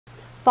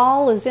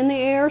Fall is in the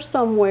air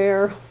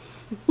somewhere,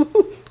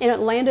 and it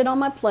landed on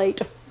my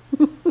plate.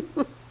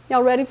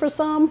 Y'all ready for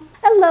some?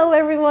 Hello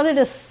everyone, it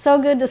is so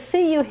good to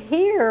see you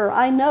here.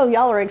 I know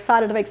y'all are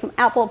excited to make some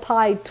apple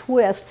pie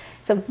twist.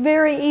 It's a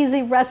very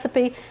easy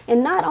recipe,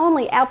 and not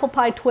only apple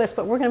pie twist,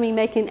 but we're going to be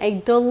making a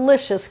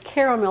delicious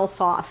caramel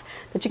sauce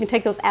that you can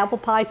take those apple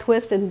pie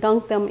twists and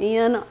dunk them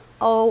in.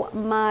 Oh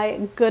my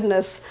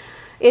goodness,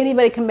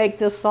 anybody can make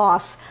this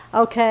sauce.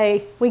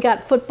 Okay, we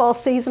got football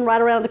season right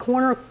around the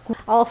corner.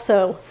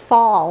 Also,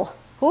 fall.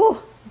 Ooh,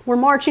 we're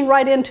marching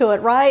right into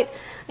it, right?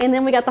 And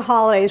then we got the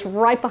holidays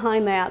right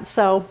behind that,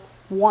 so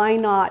why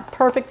not?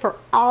 Perfect for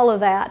all of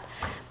that.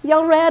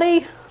 Y'all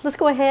ready? Let's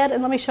go ahead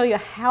and let me show you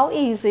how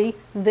easy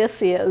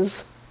this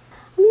is.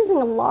 I'm using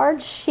a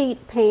large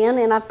sheet pan,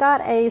 and I've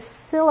got a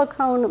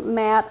silicone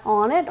mat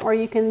on it, or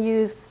you can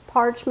use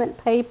parchment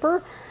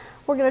paper.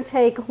 We're going to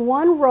take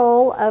one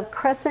roll of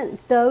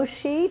Crescent dough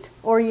sheet,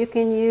 or you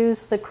can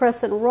use the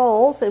Crescent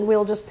rolls, and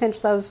we'll just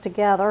pinch those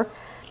together.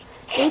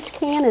 Each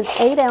can is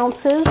 8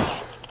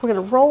 ounces. We're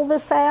going to roll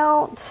this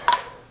out.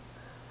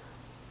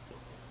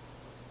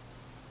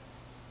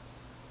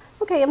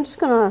 Okay, I'm just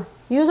going to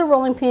use a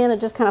rolling pin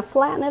and just kind of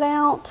flatten it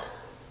out.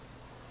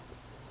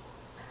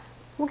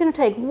 We're going to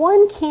take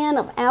 1 can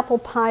of apple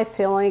pie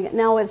filling.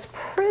 Now it's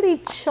pretty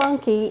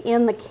chunky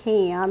in the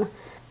can.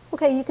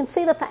 Okay, you can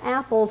see that the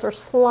apples are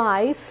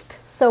sliced,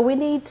 so we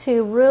need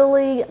to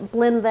really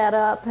blend that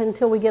up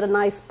until we get a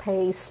nice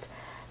paste.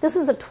 This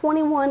is a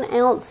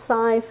 21-ounce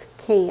size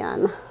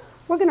can.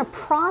 We're going to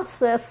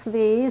process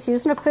these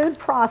using a food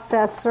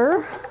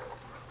processor.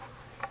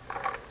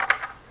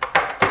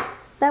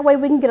 That way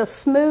we can get a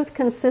smooth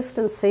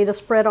consistency to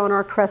spread on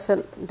our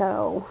Crescent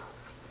dough.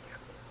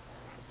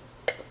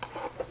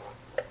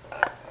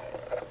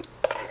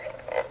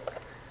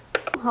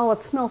 Oh,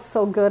 it smells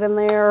so good in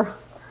there.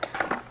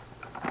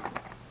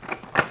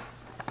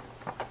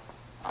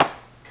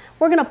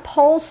 We're going to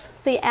pulse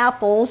the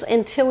apples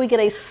until we get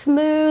a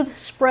smooth,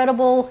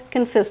 spreadable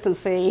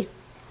consistency.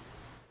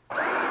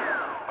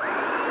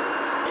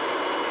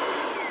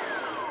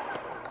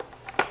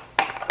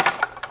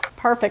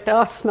 Perfect.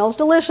 Oh, it smells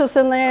delicious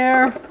in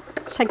there.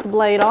 Let's take the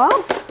blade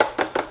off.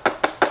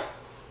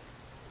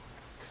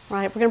 All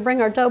right, we're going to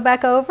bring our dough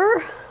back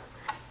over.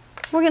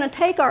 We're going to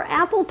take our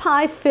apple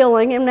pie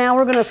filling, and now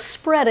we're going to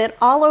spread it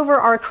all over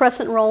our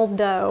Crescent roll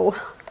dough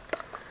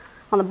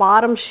on the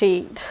bottom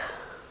sheet.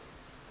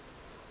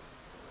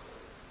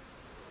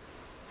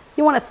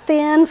 You want a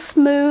thin,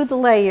 smooth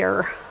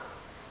layer.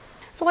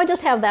 So I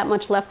just have that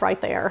much left right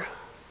there.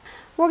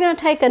 We're going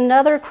to take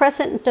another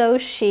Crescent dough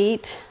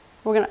sheet.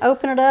 We're going to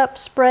open it up,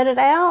 spread it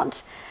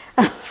out,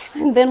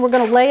 and then we're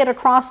going to lay it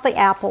across the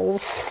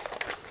apples.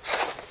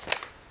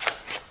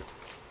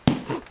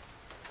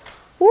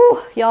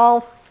 Woo,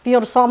 y'all, if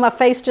you saw my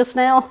face just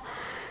now,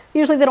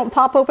 usually they don't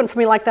pop open for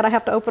me like that. I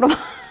have to open them.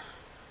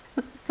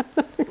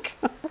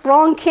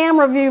 Wrong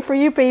camera view for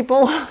you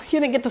people. You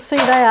didn't get to see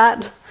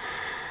that.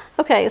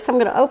 Okay, so I'm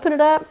going to open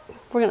it up.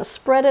 We're going to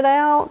spread it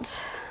out,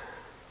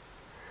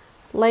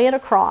 lay it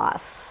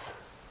across.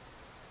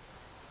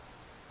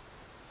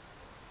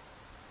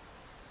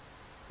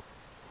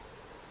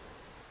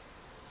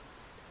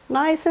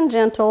 Nice and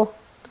gentle.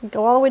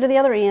 Go all the way to the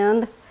other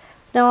end.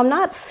 Now I'm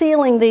not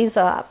sealing these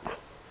up.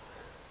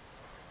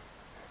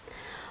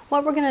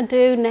 What we're going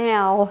to do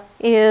now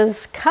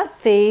is cut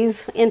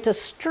these into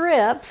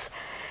strips.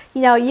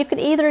 You know, you could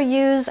either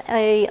use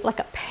like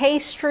a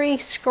pastry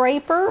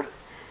scraper.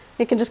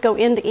 You can just go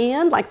end to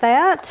end like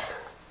that.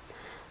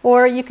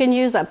 Or you can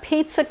use a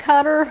pizza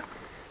cutter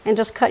and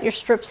just cut your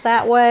strips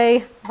that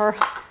way. Or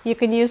you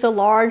can use a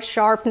large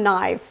sharp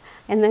knife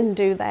and then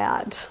do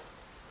that.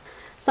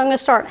 So I'm going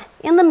to start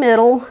in the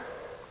middle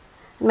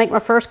and make my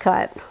first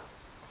cut.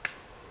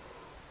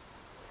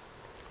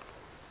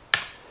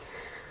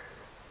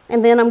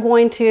 And then I'm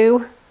going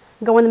to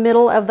go in the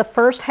middle of the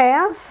first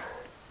half.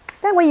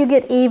 That way you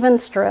get even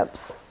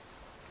strips.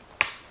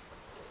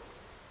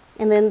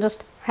 And then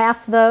just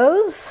half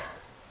those.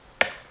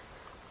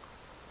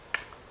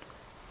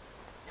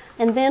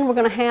 And then we're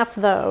going to half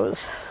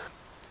those.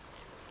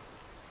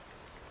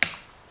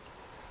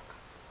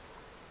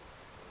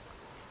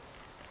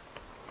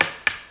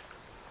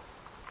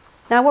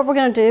 Now what we're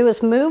going to do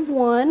is move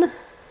one. I'm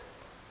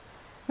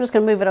just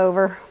going to move it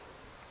over.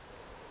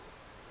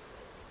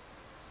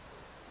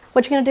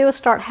 What you're going to do is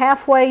start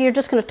halfway. You're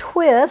just going to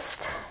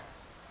twist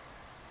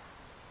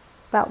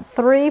about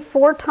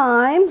 3-4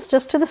 times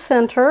just to the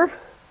center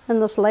and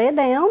just lay it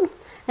down.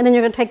 And then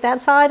you're going to take that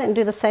side and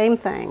do the same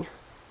thing.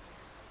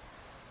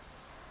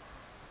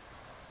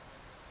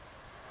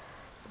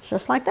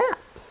 Just like that.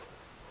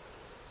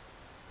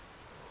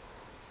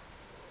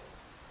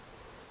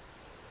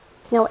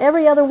 Now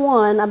every other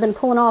one I've been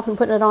pulling off and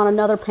putting it on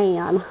another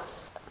pan.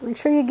 Make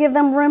sure you give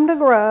them room to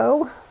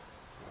grow.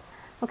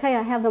 Okay,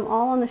 I have them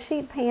all on the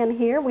sheet pan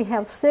here. We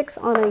have 6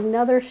 on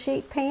another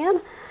sheet pan.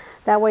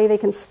 That way they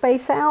can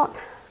space out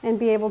and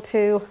be able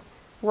to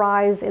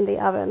rise in the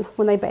oven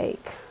when they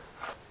bake.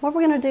 What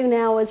we're going to do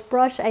now is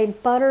brush a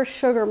butter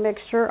sugar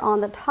mixture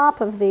on the top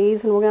of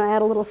these, and we're going to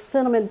add a little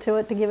cinnamon to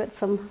it to give it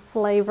some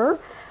flavor.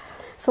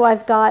 So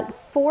I've got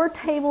 4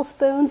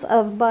 tablespoons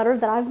of butter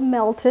that I've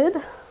melted.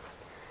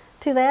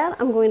 To that,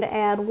 I'm going to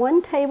add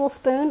 1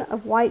 tablespoon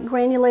of white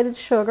granulated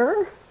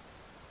sugar,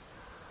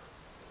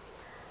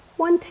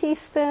 1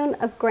 teaspoon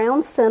of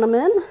ground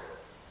cinnamon.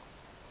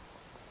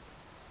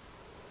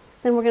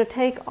 Then we're going to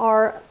take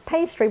our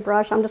pastry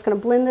brush. I'm just going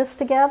to blend this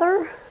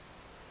together.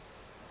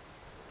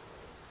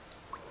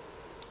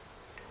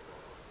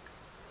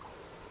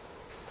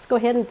 Let's go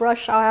ahead and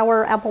brush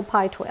our apple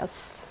pie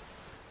twist.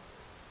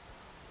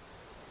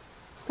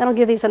 That'll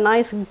give these a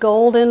nice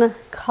golden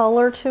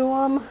color to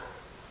them.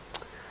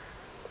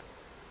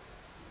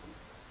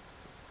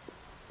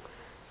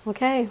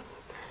 Okay,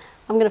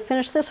 I'm going to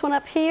finish this one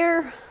up here.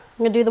 I'm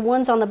going to do the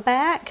ones on the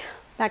back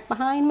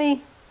behind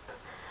me.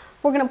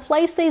 We're going to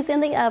place these in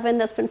the oven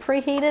that's been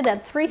preheated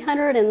at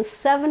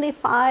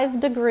 375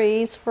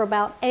 degrees for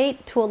about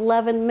 8 to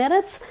 11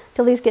 minutes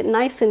till these get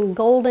nice and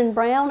golden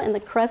brown and the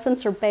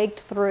crescents are baked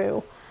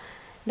through.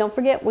 Don't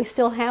forget, we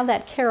still have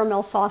that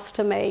caramel sauce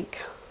to make.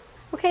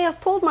 Okay,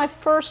 I've pulled my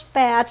first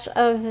batch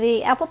of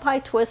the apple pie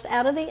twist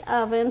out of the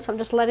oven, so I'm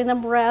just letting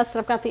them rest.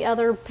 I've got the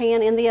other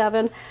pan in the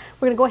oven.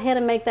 We're going to go ahead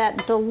and make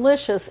that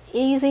delicious,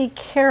 easy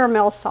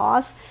caramel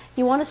sauce.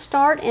 You want to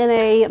start in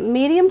a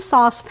medium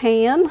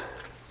saucepan.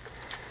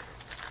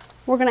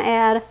 We're going to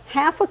add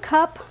half a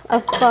cup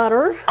of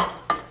butter.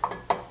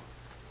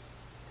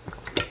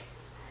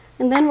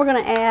 And then we're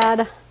going to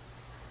add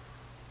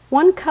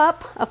 1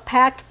 cup of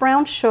packed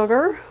brown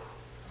sugar.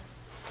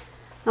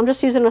 I'm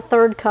just using a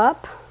 1/3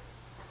 cup.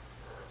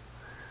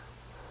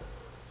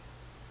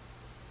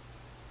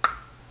 I'm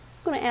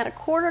going to add a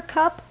 1/4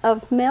 cup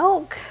of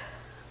milk,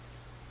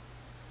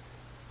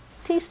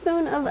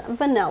 teaspoon of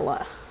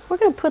vanilla. We're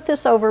going to put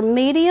this over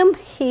medium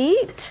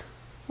heat.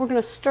 We're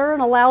going to stir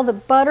and allow the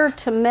butter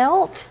to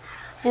melt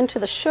into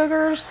the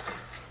sugars.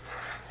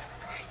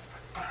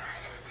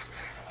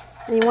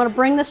 And you want to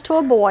bring this to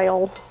a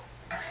boil.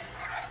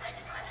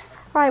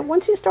 All right,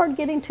 once you start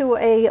getting to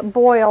a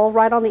boil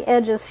right on the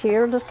edges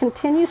here, just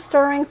continue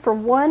stirring for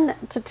 1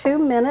 to 2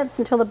 minutes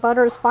until the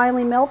butter is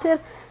finally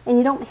melted and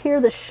you don't hear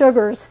the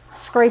sugars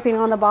scraping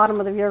on the bottom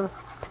of your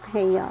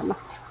pan.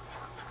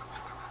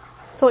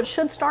 So it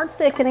should start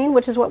thickening,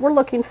 which is what we're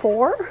looking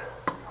for.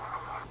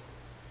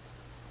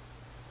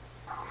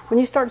 When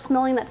you start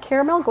smelling that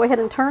caramel, go ahead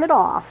and turn it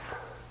off.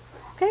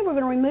 Okay, we're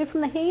going to remove from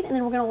the heat and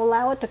then we're going to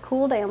allow it to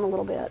cool down a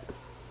little bit.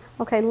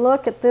 Okay,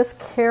 look at this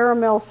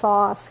caramel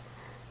sauce.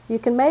 You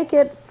can make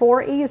it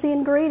 4 easy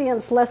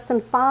ingredients, less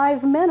than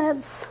 5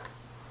 minutes.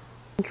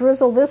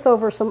 Drizzle this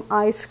over some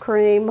ice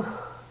cream.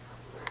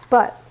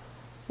 But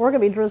we're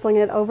going to be drizzling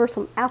it over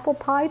some apple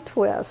pie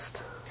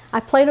twist. I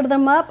plated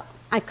them up.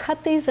 I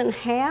cut these in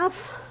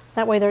half.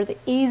 That way they're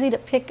easy to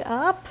pick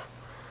up.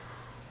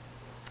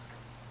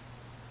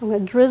 I'm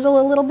going to drizzle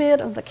a little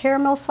bit of the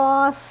caramel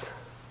sauce.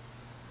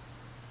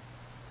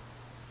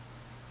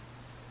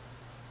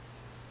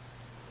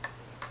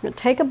 I'm going to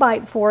take a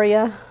bite for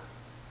you.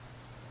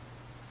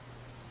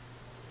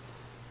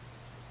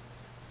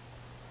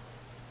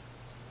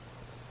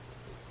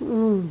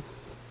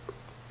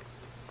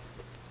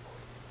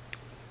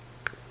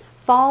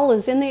 Fall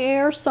is in the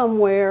air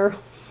somewhere,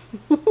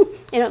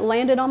 and it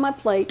landed on my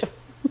plate.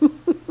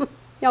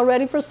 Y'all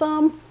ready for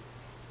some?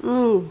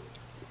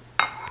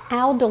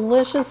 How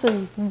delicious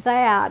is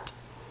that?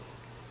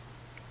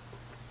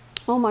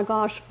 Oh my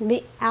gosh,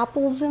 the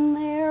apples in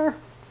there,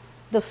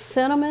 the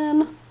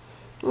cinnamon,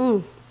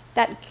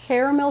 that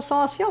caramel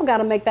sauce. Y'all got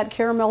to make that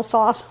caramel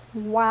sauce.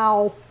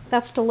 Wow,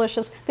 that's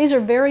delicious. These are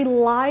very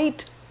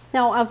light.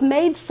 Now, I've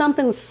made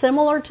something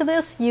similar to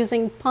this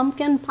using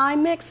pumpkin pie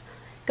mix.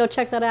 Go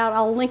check that out.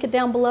 I'll link it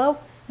down below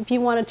if you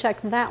want to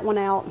check that one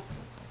out.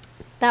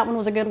 That one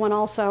was a good one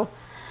also.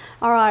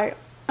 All right.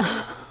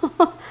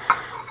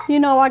 You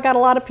know, I got a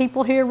lot of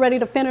people here ready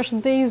to finish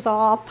these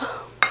off.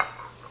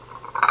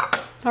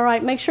 All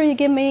right, make sure you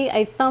give me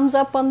a thumbs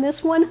up on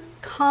this one.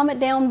 Comment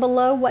down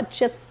below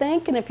what you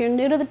think. And if you're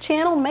new to the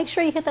channel, make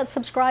sure you hit that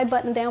subscribe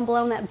button down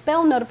below and that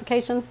bell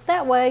notification.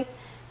 That way,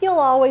 you'll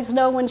always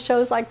know when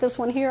shows like this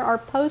one here are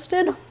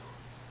posted.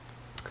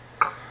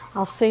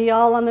 I'll see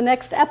y'all on the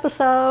next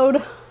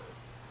episode.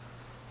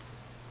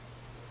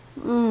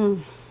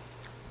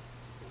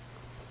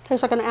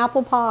 Tastes like an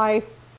apple pie.